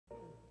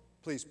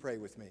Please pray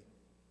with me.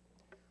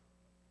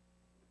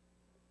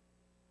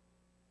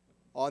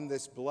 On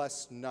this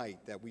blessed night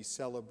that we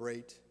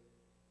celebrate,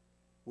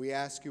 we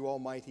ask you,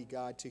 Almighty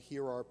God, to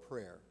hear our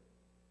prayer.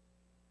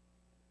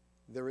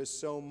 There is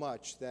so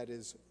much that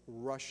is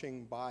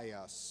rushing by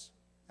us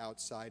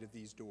outside of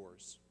these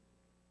doors.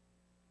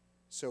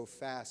 So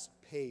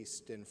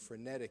fast-paced and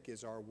frenetic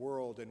is our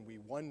world, and we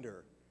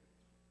wonder,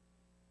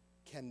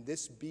 can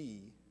this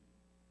be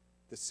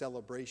the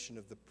celebration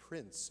of the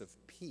Prince of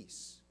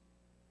Peace?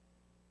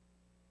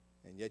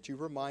 And yet you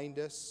remind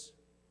us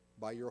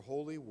by your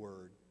holy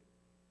word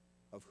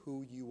of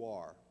who you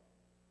are.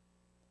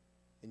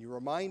 And you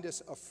remind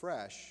us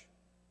afresh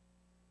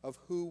of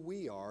who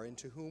we are and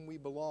to whom we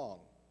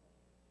belong.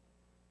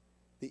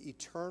 The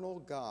eternal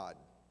God,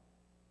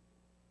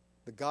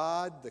 the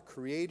God, the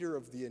creator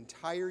of the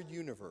entire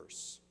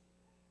universe,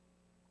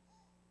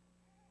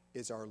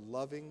 is our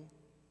loving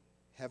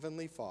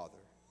Heavenly Father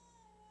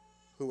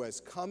who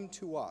has come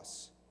to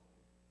us,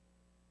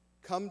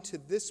 come to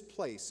this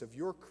place of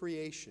your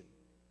creation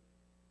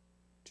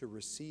to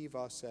receive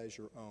us as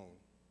your own.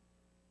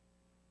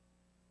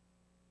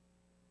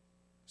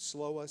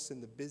 Slow us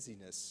in the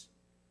busyness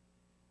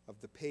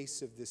of the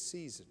pace of this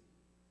season,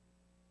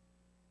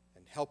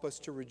 and help us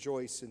to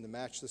rejoice in the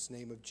matchless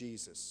name of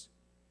Jesus,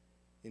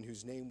 in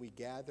whose name we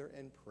gather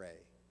and pray.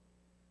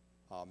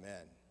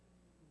 Amen.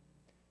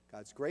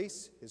 God's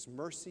grace, his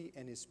mercy,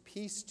 and his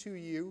peace to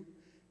you,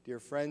 dear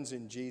friends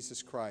in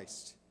Jesus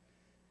Christ.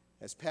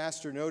 As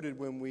Pastor noted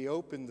when we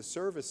opened the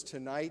service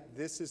tonight,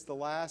 this is the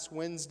last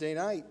Wednesday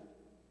night.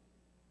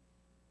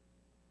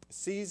 A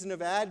season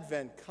of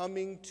Advent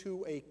coming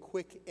to a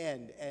quick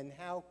end, and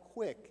how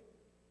quick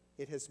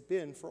it has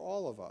been for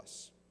all of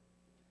us.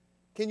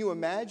 Can you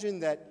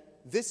imagine that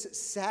this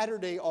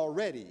Saturday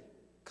already,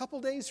 a couple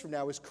days from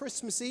now, is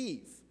Christmas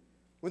Eve?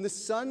 When the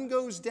sun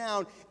goes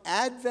down,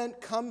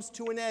 Advent comes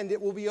to an end.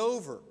 It will be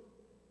over.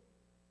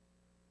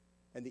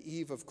 And the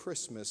eve of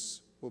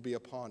Christmas will be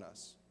upon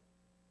us.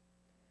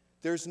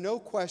 There's no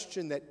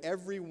question that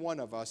every one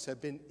of us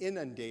have been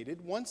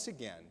inundated once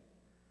again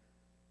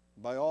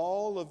by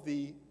all of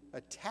the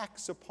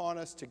attacks upon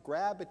us to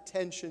grab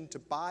attention, to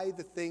buy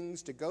the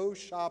things, to go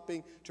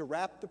shopping, to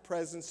wrap the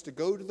presents, to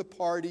go to the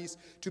parties,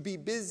 to be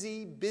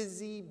busy,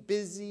 busy,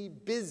 busy,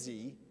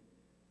 busy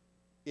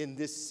in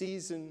this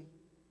season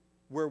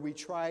where we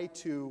try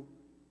to,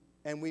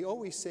 and we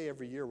always say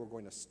every year we're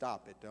going to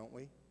stop it, don't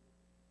we?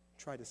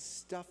 Try to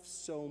stuff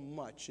so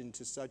much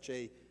into such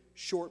a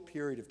short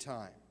period of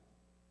time.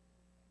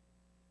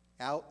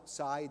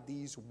 Outside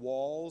these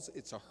walls,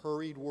 it's a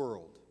hurried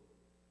world.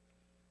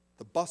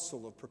 The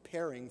bustle of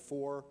preparing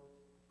for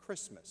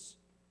Christmas,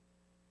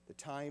 the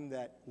time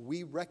that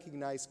we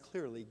recognize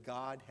clearly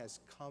God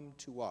has come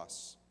to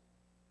us.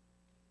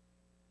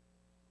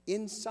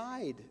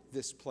 Inside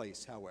this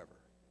place, however,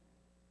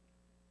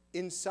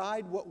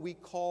 inside what we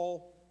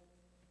call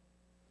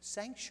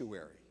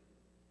sanctuary,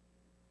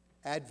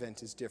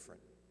 Advent is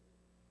different.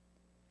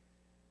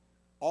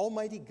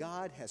 Almighty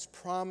God has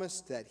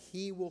promised that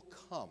he will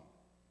come.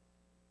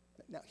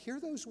 Now, hear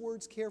those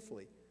words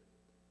carefully.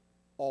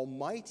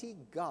 Almighty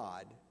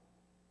God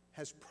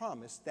has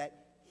promised that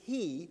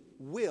he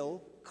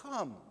will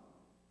come.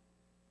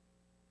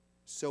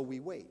 So we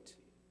wait.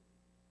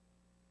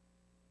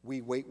 We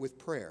wait with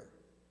prayer.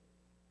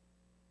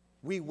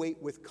 We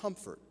wait with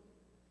comfort.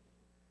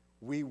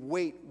 We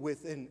wait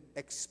with an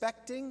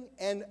expecting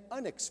and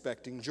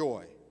unexpecting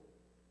joy.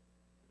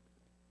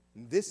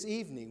 This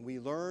evening we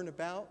learn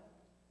about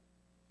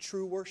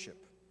true worship.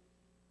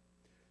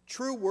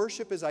 True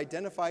worship is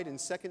identified in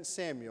 2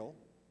 Samuel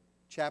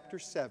chapter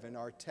 7,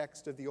 our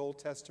text of the Old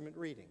Testament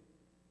reading.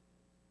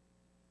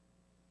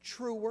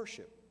 True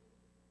worship.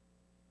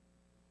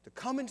 To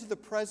come into the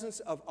presence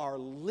of our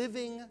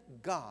living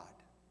God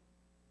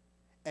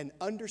and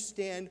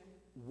understand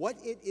what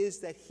it is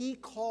that he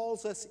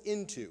calls us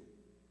into.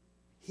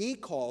 He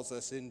calls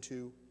us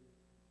into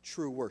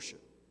true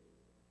worship.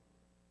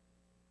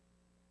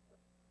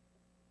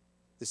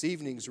 This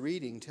evening's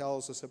reading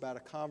tells us about a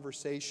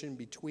conversation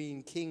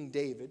between King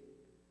David,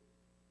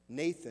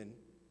 Nathan,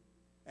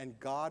 and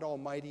God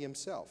Almighty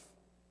himself.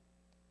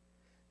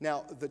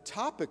 Now, the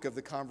topic of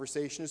the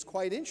conversation is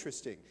quite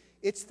interesting.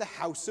 It's the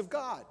house of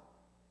God.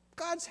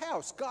 God's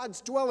house,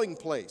 God's dwelling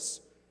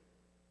place.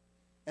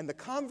 And the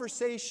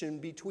conversation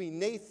between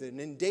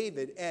Nathan and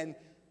David, and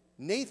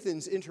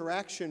Nathan's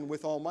interaction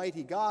with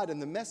Almighty God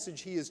and the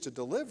message he is to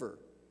deliver,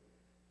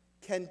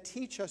 can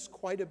teach us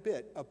quite a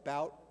bit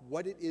about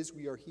what it is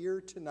we are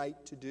here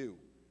tonight to do,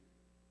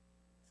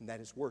 and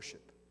that is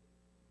worship.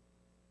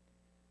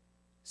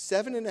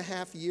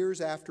 7.5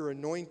 years after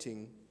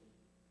anointing,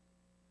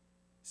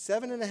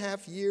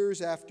 7.5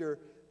 years after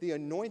the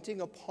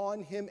anointing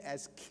upon him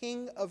as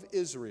King of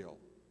Israel,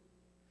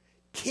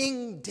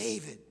 King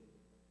David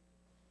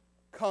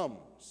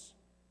comes.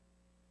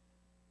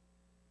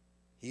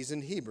 He's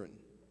in Hebron.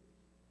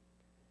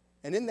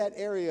 And in that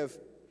area of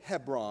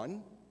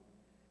Hebron,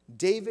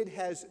 David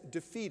has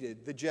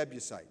defeated the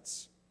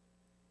Jebusites.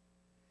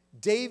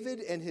 David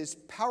and his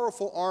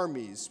powerful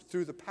armies,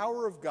 through the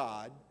power of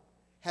God,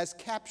 has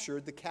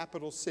captured the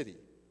capital city.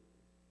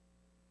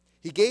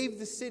 He gave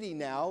the city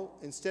now,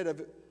 instead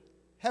of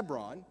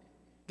Hebron,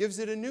 gives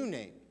it a new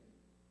name,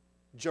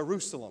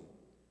 Jerusalem,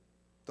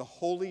 the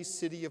holy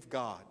city of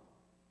God.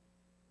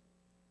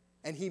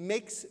 And he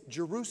makes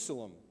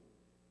Jerusalem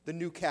the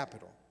new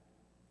capital.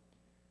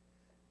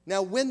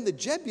 Now, when the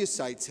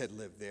Jebusites had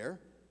lived there,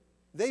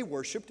 they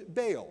worshipped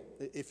Baal.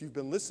 If you've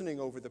been listening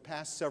over the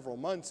past several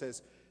months,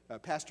 as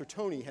Pastor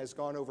Tony has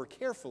gone over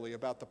carefully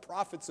about the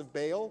prophets of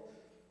Baal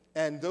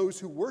and those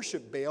who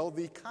worship Baal,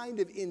 the kind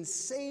of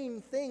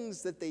insane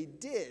things that they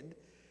did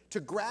to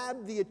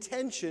grab the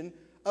attention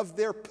of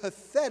their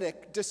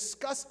pathetic,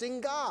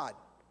 disgusting God.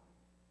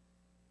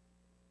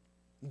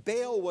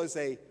 Baal was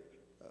a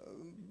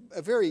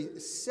very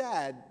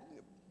sad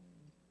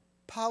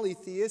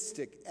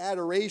polytheistic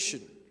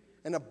adoration,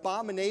 an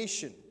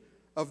abomination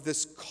of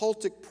this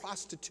cultic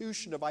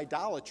prostitution of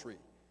idolatry.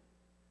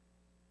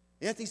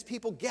 Yet these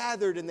people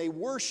gathered and they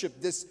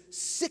worshiped this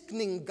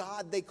sickening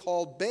god they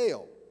called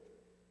Baal.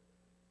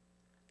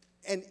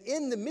 And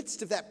in the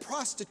midst of that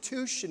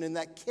prostitution and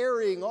that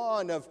carrying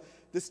on of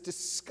this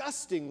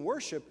disgusting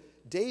worship,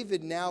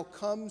 David now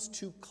comes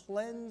to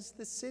cleanse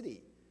the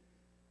city.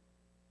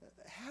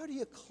 How do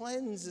you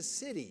cleanse a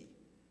city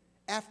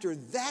after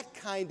that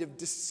kind of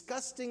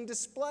disgusting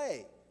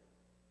display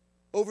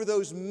over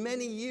those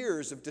many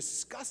years of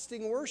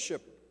disgusting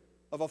worship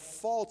of a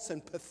false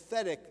and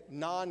pathetic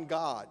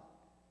non-God?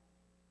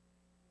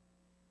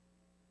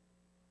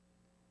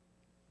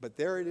 But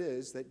there it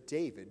is that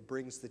David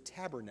brings the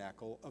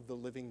tabernacle of the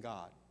living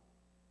God.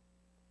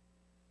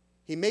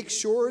 He makes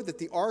sure that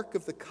the Ark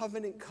of the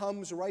Covenant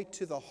comes right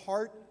to the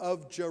heart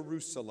of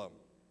Jerusalem.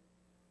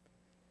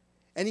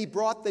 And he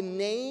brought the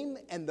name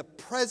and the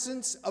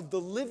presence of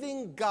the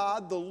living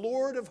God, the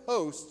Lord of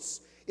hosts,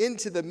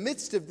 into the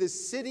midst of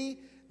this city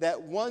that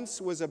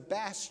once was a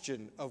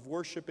bastion of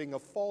worshiping a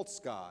false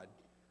god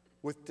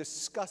with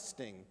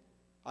disgusting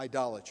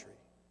idolatry.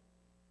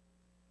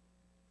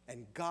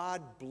 And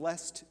God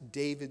blessed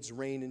David's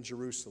reign in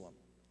Jerusalem.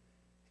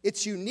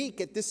 It's unique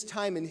at this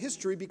time in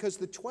history because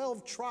the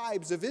 12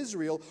 tribes of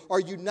Israel are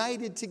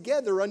united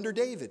together under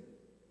David.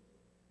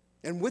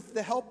 And with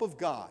the help of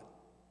God,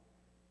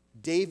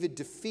 David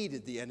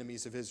defeated the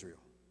enemies of Israel.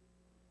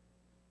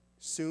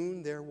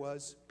 Soon there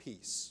was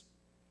peace.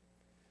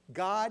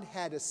 God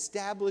had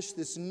established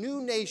this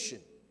new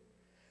nation.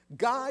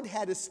 God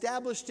had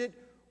established it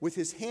with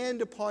his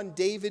hand upon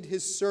David,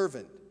 his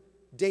servant,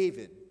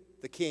 David,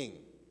 the king.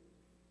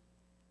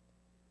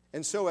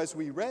 And so as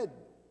we read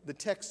the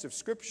text of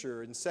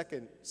Scripture in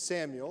 2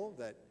 Samuel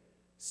that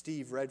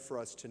Steve read for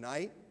us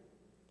tonight,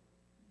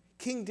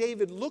 King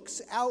David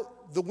looks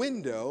out the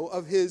window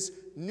of his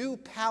new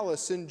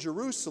palace in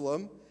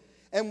Jerusalem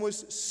and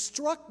was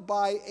struck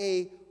by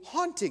a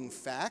haunting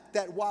fact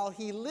that while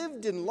he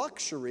lived in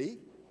luxury,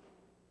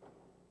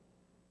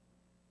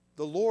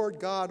 the Lord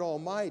God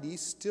Almighty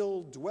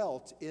still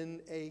dwelt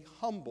in a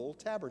humble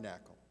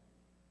tabernacle.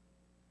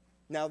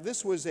 Now,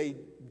 this was a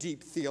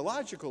deep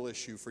theological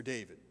issue for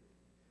David.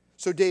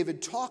 So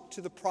David talked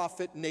to the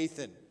prophet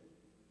Nathan.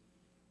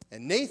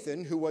 And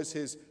Nathan, who was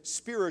his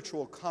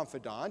spiritual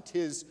confidant,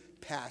 his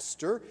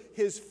pastor,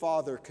 his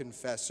father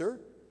confessor,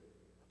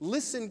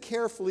 listened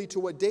carefully to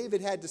what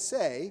David had to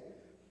say.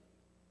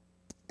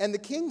 And the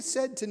king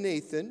said to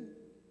Nathan,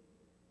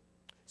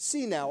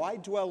 "See now, I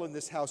dwell in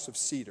this house of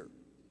cedar,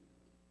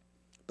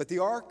 but the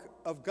ark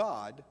of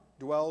God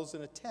dwells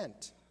in a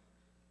tent."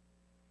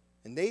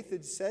 And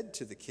Nathan said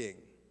to the king,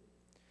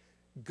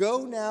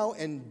 "Go now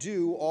and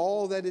do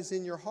all that is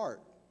in your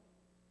heart,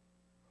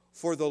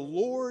 for the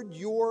Lord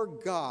your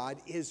God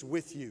is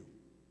with you."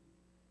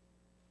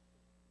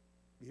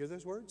 You hear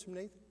those words from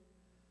Nathan?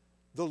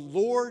 The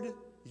Lord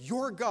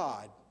your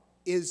God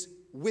is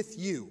with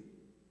you.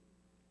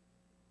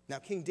 Now,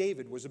 King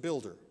David was a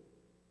builder.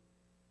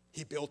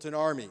 He built an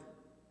army.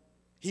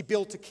 He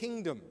built a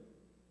kingdom.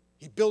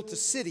 He built a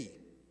city.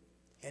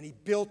 And he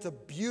built a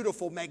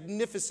beautiful,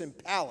 magnificent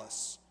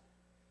palace.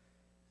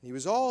 He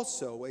was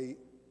also a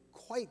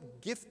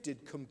quite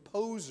gifted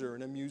composer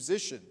and a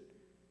musician.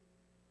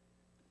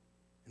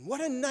 And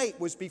what a night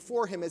was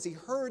before him as he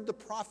heard the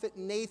prophet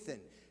Nathan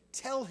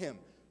tell him,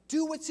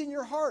 "Do what's in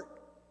your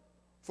heart,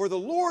 for the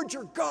Lord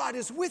your God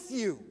is with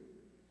you."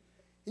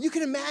 And you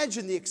can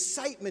imagine the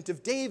excitement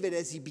of David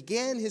as he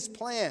began his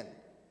plan.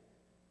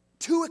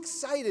 Too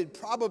excited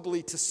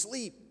probably to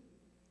sleep,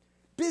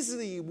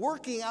 busily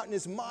working out in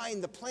his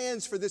mind the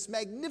plans for this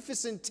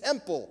magnificent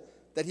temple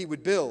that he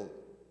would build.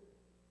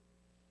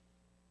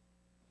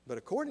 But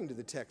according to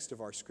the text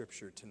of our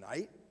scripture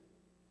tonight,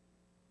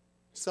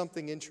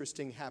 something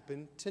interesting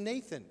happened to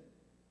Nathan.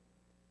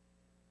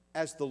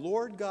 As the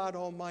Lord God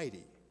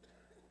Almighty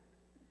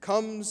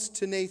comes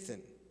to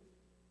Nathan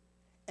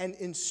and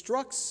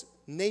instructs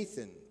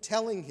Nathan,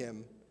 telling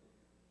him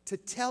to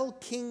tell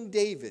King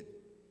David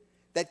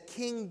that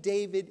King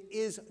David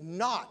is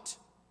not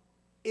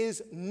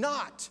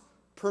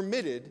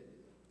permitted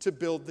to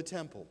build the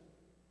temple.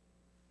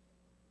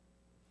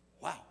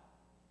 Wow.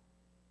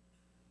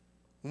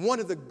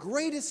 One of the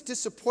greatest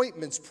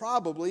disappointments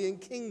probably in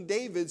King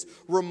David's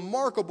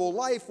remarkable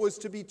life was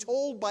to be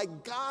told by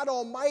God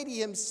Almighty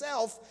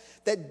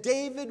himself that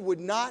David would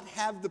not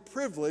have the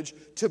privilege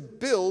to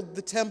build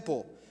the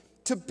temple,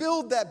 to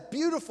build that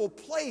beautiful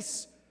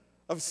place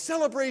of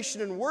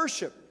celebration and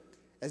worship.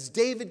 As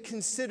David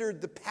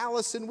considered the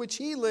palace in which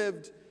he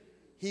lived,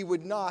 he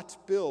would not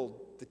build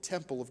the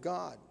temple of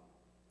God.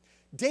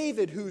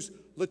 David, whose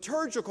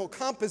liturgical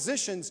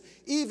compositions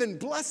even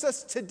bless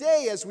us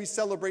today as we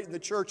celebrate in the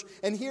church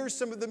and hear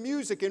some of the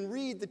music and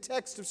read the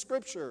text of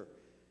Scripture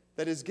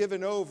that is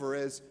given over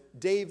as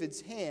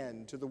David's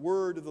hand to the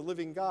word of the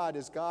living God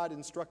as God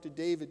instructed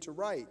David to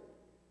write.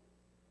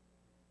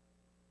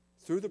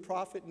 Through the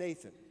prophet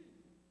Nathan,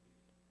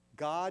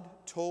 God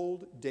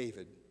told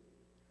David,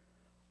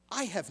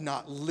 I have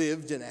not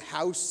lived in a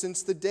house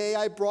since the day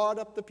I brought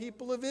up the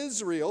people of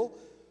Israel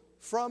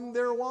from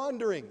their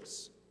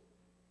wanderings.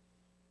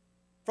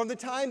 From the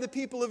time the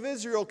people of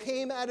Israel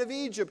came out of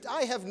Egypt,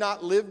 I have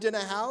not lived in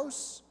a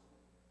house,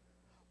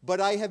 but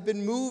I have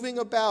been moving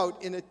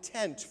about in a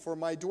tent for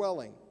my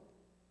dwelling.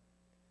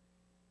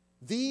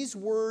 These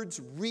words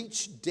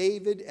reach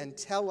David and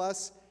tell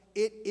us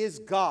it is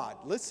God.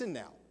 Listen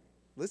now.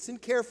 Listen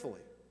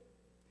carefully.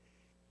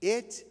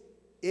 It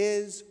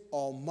is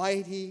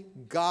Almighty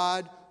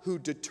God who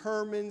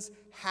determines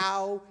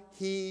how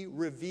he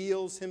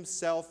reveals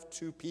himself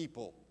to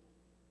people.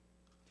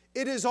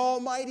 It is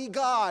Almighty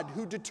God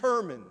who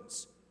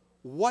determines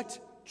what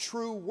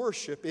true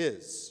worship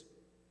is.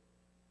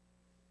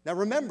 Now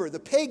remember, the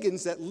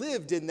pagans that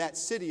lived in that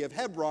city of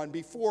Hebron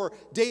before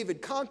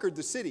David conquered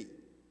the city,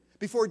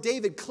 before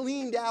David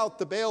cleaned out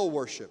the Baal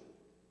worship,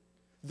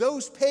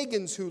 those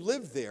pagans who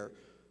lived there,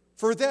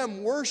 for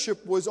them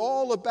worship was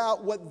all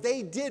about what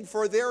they did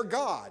for their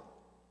God.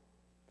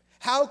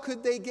 How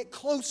could they get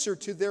closer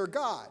to their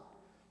God?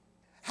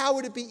 How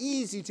would it be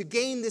easy to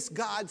gain this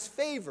God's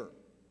favor?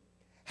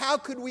 How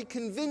could we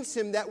convince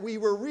him that we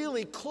were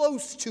really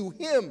close to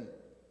him?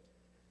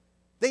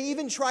 They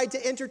even tried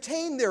to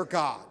entertain their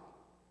God.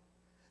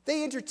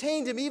 They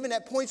entertained him even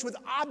at points with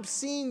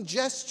obscene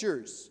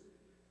gestures.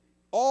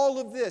 All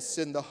of this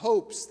in the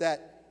hopes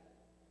that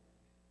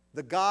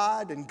the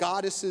god and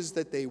goddesses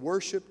that they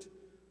worshiped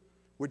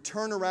would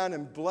turn around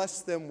and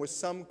bless them with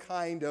some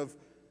kind of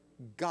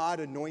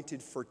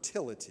God-anointed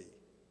fertility.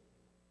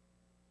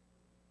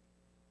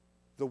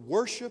 The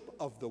worship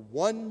of the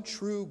one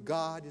true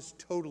God is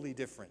totally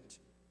different.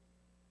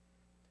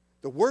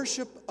 The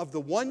worship of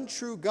the one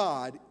true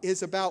God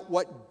is about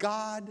what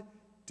God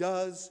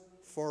does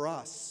for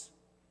us,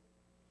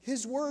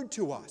 his word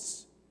to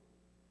us,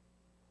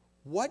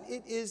 what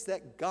it is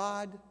that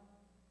God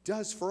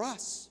does for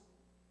us.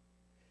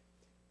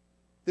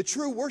 The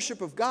true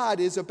worship of God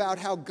is about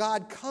how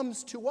God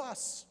comes to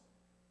us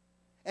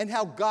and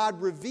how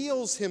God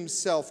reveals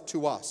himself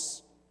to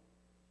us.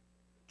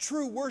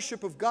 True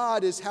worship of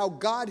God is how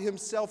God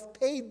himself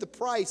paid the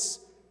price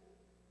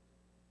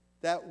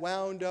that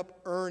wound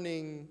up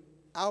earning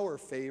our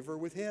favor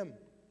with him.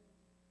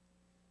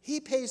 He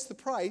pays the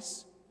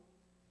price,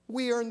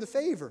 we earn the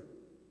favor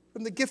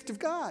from the gift of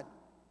God.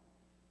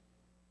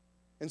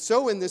 And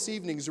so in this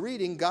evening's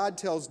reading, God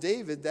tells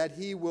David that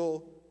he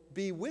will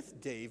be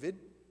with David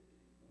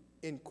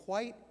in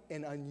quite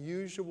an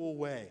unusual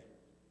way.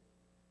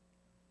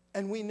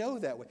 And we know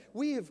that way.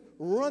 We have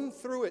run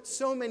through it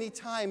so many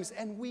times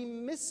and we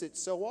miss it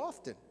so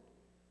often.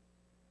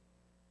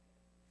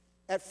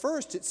 At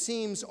first, it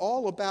seems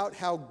all about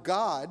how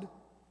God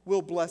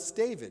will bless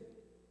David.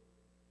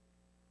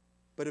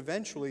 But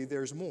eventually,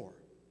 there's more.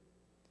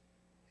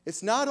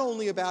 It's not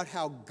only about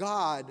how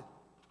God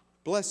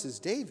blesses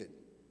David,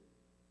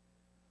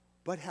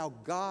 but how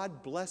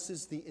God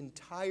blesses the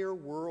entire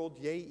world,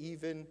 yea,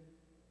 even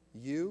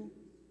you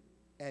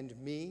and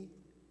me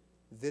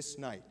this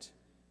night.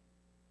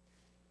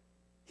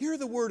 Hear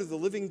the word of the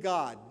living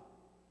God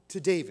to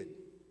David.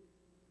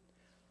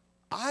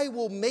 I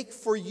will make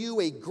for you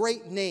a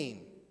great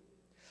name,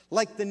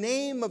 like the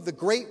name of the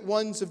great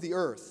ones of the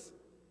earth.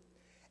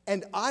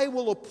 And I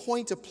will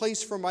appoint a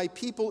place for my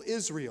people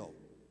Israel,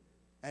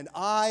 and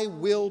I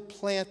will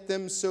plant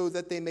them so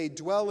that they may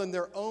dwell in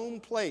their own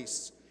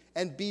place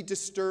and be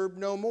disturbed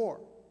no more.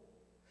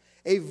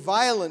 A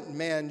violent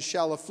man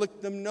shall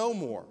afflict them no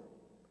more,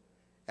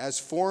 as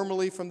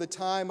formerly from the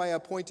time I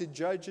appointed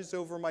judges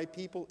over my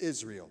people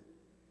Israel.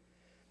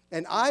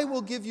 And I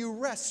will give you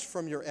rest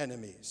from your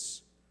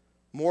enemies.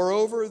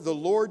 Moreover, the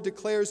Lord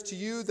declares to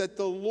you that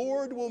the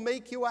Lord will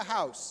make you a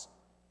house.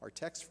 Our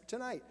text for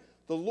tonight.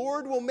 The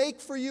Lord will make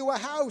for you a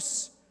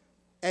house,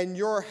 and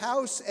your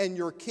house and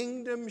your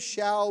kingdom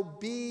shall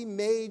be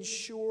made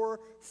sure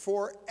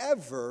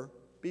forever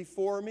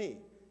before me.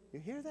 You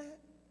hear that?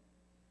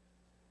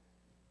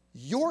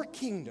 Your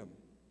kingdom,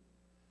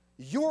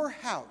 your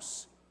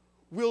house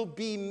will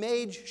be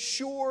made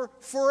sure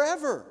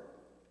forever.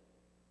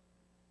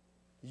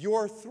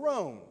 Your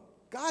throne,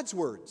 God's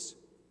words,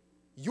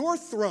 your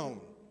throne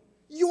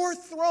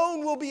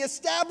will be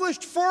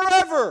established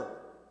forever.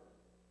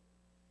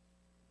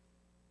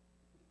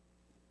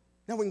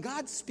 Now, when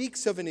God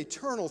speaks of an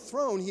eternal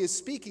throne, he is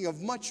speaking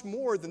of much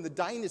more than the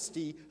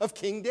dynasty of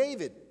King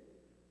David.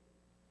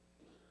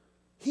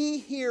 He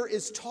here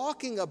is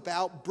talking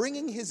about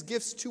bringing his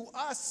gifts to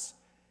us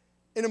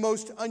in a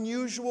most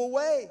unusual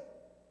way.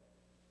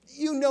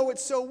 You know it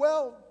so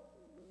well.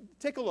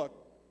 Take a look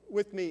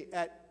with me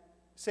at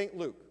St.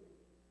 Luke,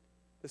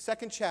 the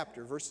 2nd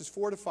chapter, verses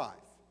 4 to 5.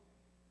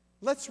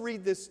 Let's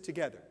read this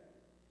together.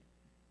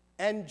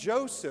 And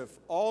Joseph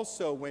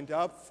also went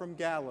up from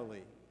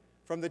Galilee,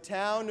 from the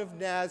town of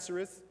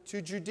Nazareth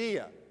to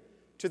Judea,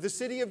 to the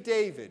city of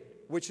David,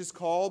 which is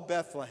called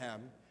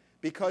Bethlehem,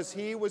 because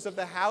he was of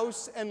the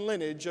house and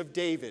lineage of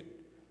David,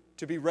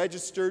 to be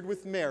registered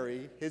with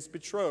Mary, his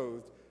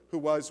betrothed, who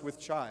was with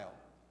child.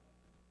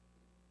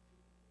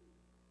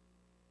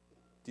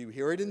 Do you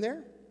hear it in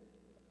there?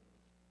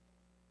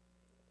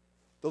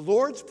 The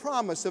Lord's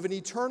promise of an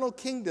eternal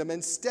kingdom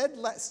and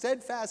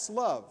steadfast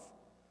love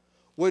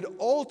would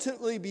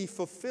ultimately be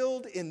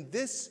fulfilled in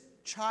this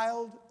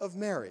child of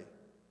Mary.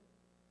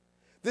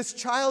 This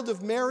child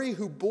of Mary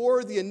who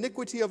bore the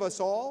iniquity of us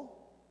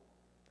all,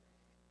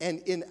 and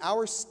in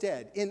our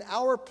stead, in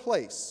our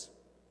place,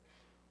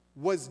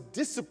 was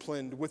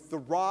disciplined with the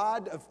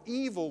rod of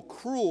evil,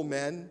 cruel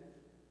men,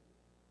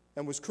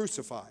 and was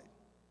crucified.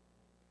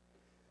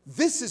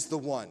 This is the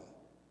one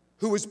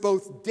who is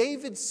both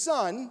David's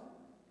son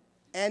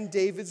and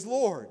David's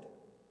Lord.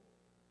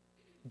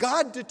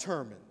 God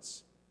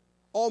determines,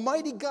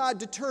 Almighty God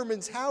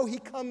determines how he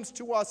comes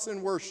to us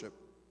in worship.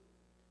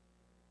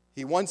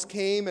 He once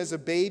came as a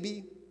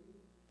baby,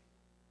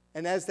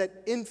 and as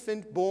that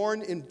infant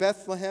born in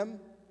Bethlehem,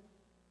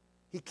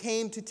 he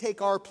came to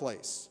take our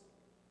place.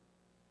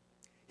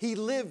 He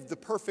lived the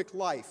perfect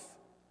life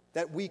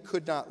that we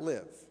could not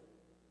live.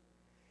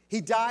 He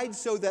died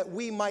so that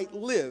we might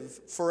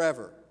live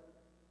forever.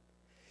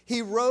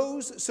 He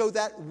rose so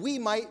that we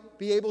might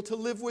be able to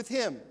live with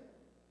him,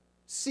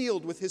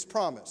 sealed with his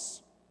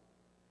promise.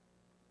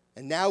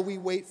 And now we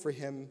wait for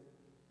him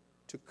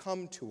to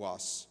come to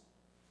us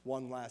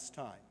one last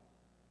time.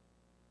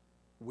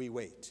 We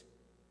wait.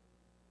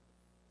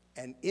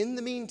 And in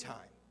the meantime,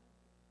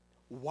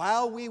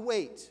 while we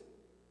wait,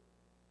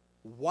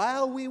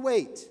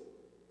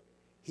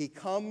 he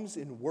comes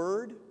in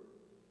word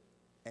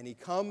and he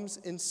comes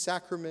in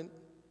sacrament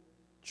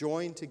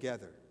joined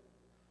together.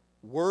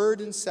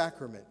 Word and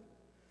sacrament,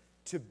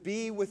 to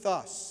be with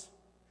us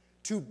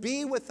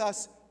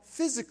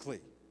physically,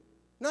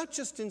 not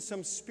just in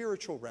some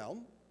spiritual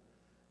realm,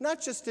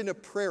 not just in a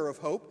prayer of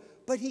hope,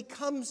 but he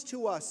comes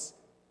to us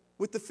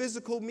with the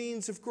physical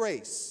means of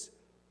grace,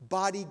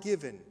 body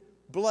given,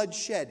 blood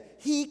shed.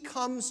 He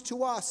comes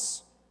to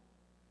us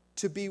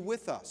to be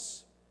with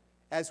us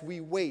as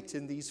we wait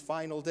in these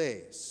final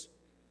days.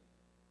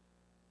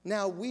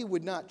 Now, we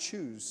would not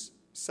choose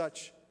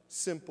such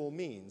simple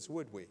means,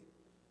 would we?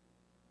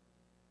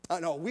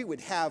 No, we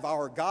would have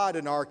our God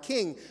and our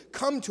King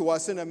come to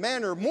us in a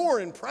manner more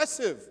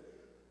impressive,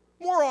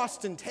 more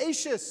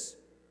ostentatious,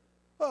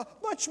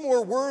 much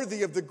more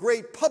worthy of the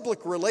great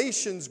public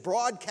relations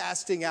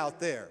broadcasting out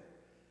there.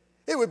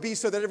 It would be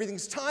so that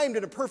everything's timed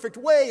in a perfect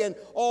way, and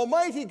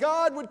Almighty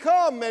God would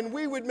come, and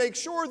we would make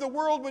sure the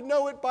world would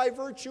know it by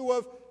virtue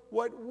of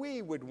what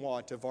we would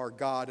want of our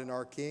God and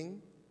our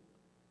King.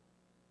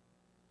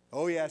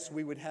 Oh yes,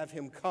 we would have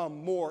him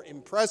come more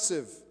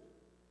impressive,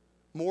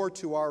 more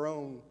to our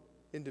own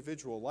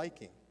individual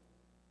liking.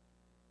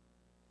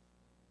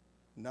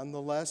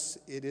 Nonetheless,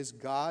 it is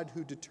God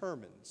who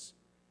determines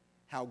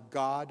how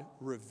God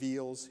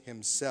reveals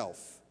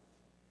himself,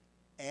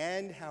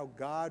 and how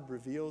God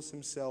reveals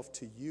himself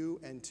to you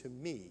and to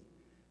me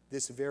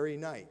this very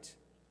night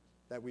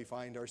that we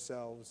find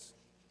ourselves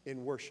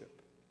in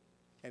worship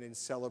and in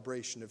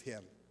celebration of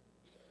him.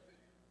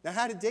 Now,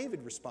 how did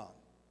David respond?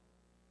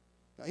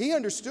 Now, he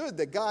understood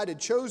that God had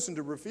chosen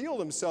to reveal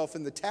himself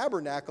in the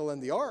tabernacle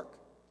and the ark.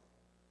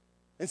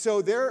 And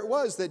so there it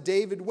was that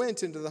David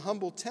went into the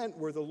humble tent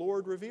where the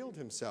Lord revealed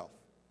himself.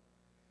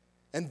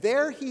 And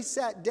there he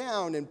sat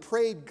down and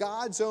prayed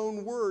God's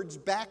own words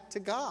back to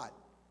God.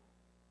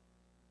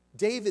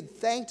 David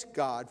thanked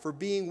God for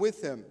being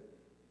with him,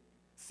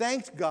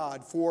 thanked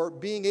God for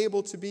being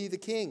able to be the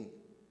king.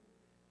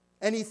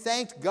 And he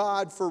thanked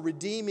God for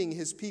redeeming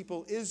his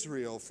people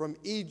Israel from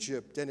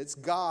Egypt and its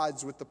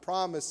gods with the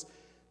promise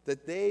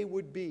that they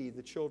would be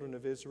the children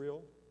of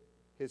Israel,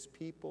 his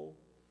people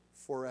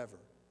forever.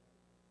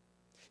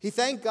 He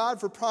thanked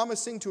God for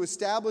promising to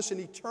establish an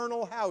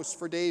eternal house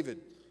for David.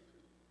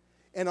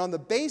 And on the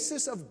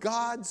basis of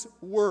God's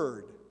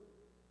word,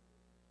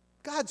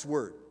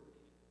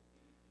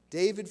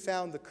 David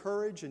found the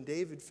courage and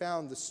David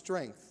found the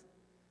strength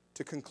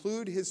to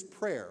conclude his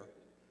prayer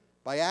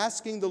by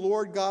asking the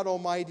Lord God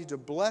Almighty to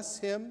bless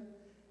him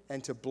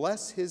and to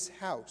bless his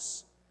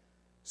house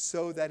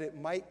so that it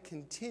might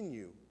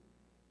continue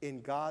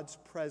in God's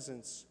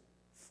presence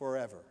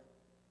forever.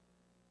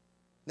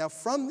 Now,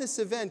 from this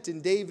event in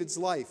David's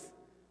life,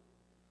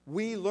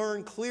 we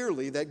learn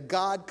clearly that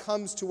God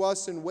comes to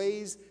us in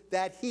ways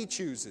that he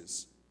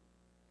chooses.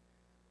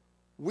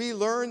 we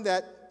learn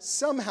that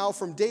somehow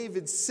from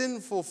David's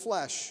sinful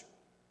flesh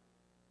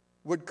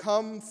would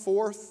come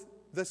forth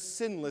the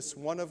sinless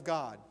one of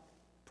God.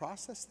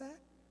 Process that?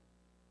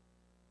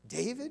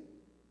 David,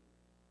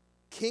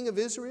 king of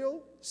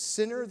Israel,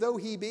 sinner though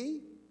he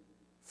be,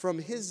 from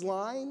his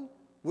line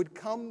would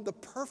come the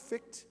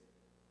perfect,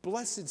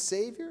 blessed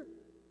Savior.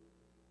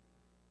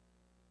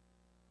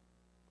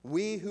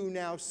 We who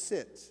now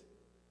sit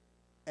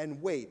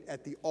and wait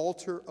at the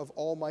altar of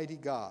Almighty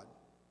God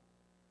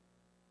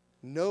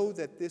know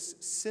that this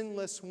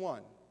sinless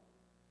one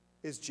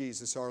is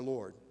Jesus our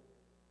Lord.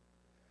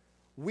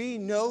 We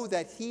know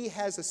that he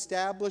has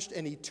established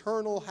an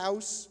eternal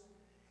house,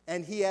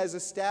 and he has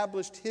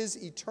established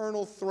his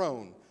eternal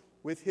throne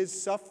with his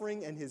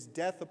suffering and his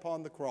death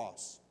upon the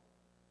cross.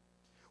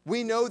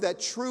 We know that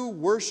true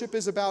worship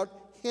is about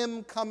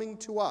him coming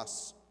to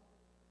us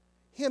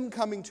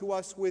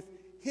with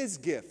his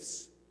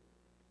gifts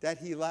that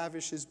he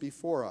lavishes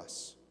before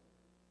us.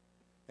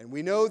 And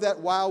we know that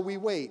while we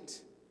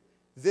wait,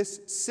 this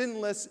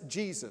sinless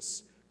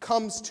Jesus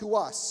comes to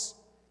us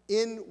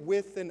in,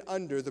 with, and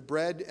under the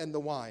bread and the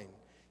wine.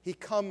 He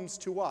comes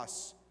to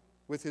us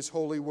with his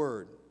holy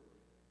word.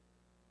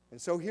 And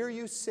so here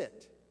you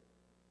sit.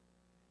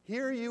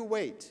 Here you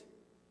wait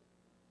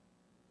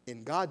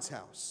in God's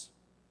house.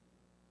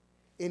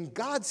 In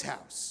God's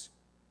house,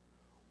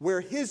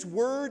 where his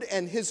word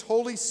and his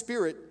Holy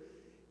Spirit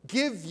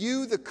give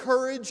you the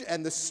courage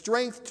and the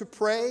strength to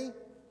pray,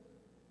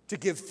 to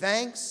give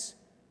thanks,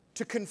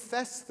 to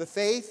confess the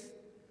faith,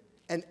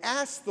 and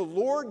ask the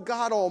Lord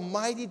God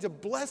Almighty to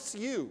bless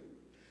you,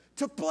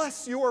 to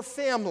bless your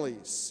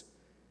families,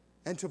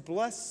 and to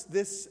bless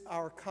this,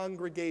 our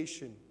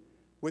congregation,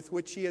 with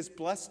which he has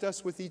blessed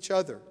us with each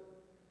other,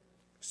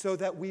 so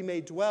that we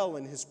may dwell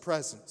in his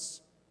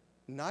presence,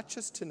 not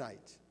just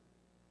tonight,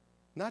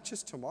 not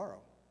just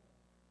tomorrow,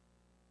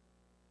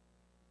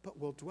 but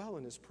we'll dwell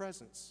in his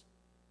presence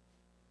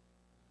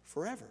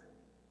forever.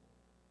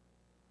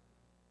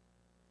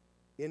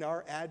 In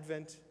our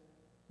Advent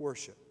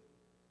worship,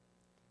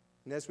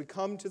 and as we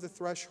come to the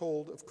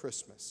threshold of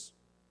Christmas,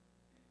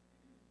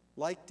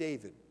 like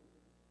David,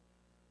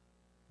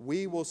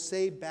 we will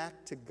say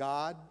back to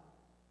God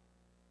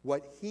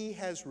what he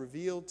has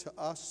revealed to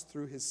us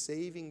through his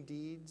saving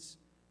deeds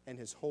and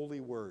his holy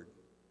word.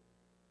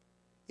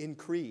 In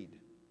creed,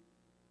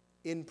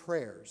 in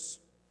prayers,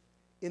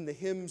 in the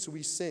hymns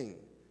we sing,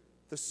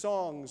 the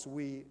songs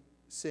we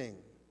sing,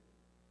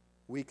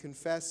 we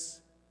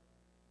confess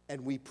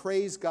and we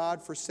praise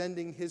God for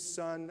sending his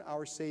Son,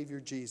 our Savior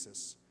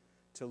Jesus,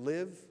 to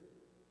live,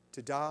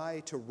 to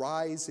die, to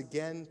rise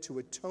again, to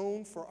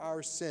atone for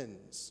our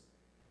sins,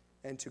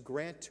 and to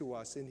grant to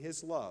us in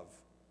his love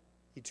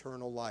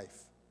eternal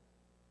life.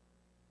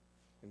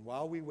 And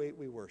while we wait,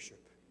 we worship.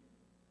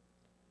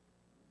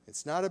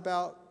 It's not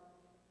about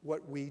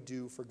what we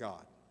do for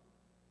God.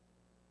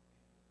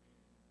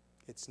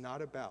 It's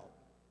not about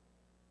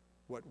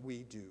what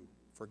we do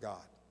for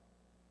God.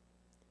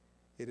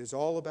 It is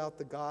all about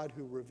the God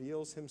who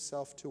reveals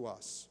himself to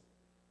us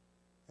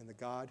and the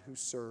God who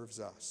serves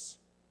us.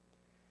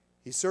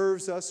 He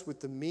serves us with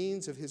the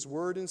means of his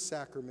word and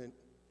sacrament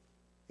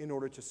in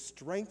order to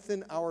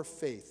strengthen our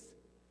faith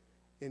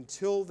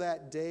until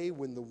that day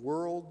when the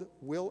world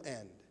will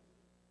end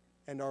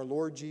and our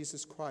Lord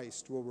Jesus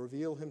Christ will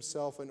reveal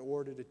himself in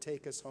order to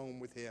take us home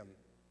with him.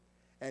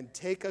 And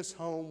take us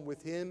home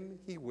with him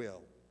he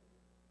will.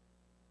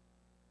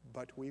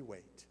 But we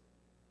wait.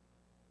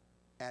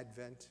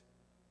 Advent,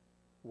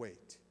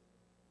 wait.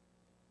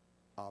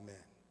 Amen.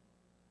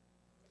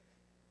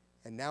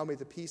 And now may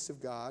the peace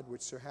of God,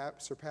 which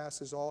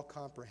surpasses all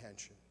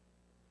comprehension,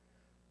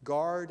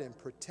 guard and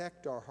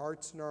protect our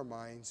hearts and our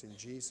minds in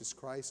Jesus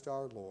Christ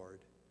our Lord.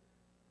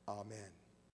 Amen.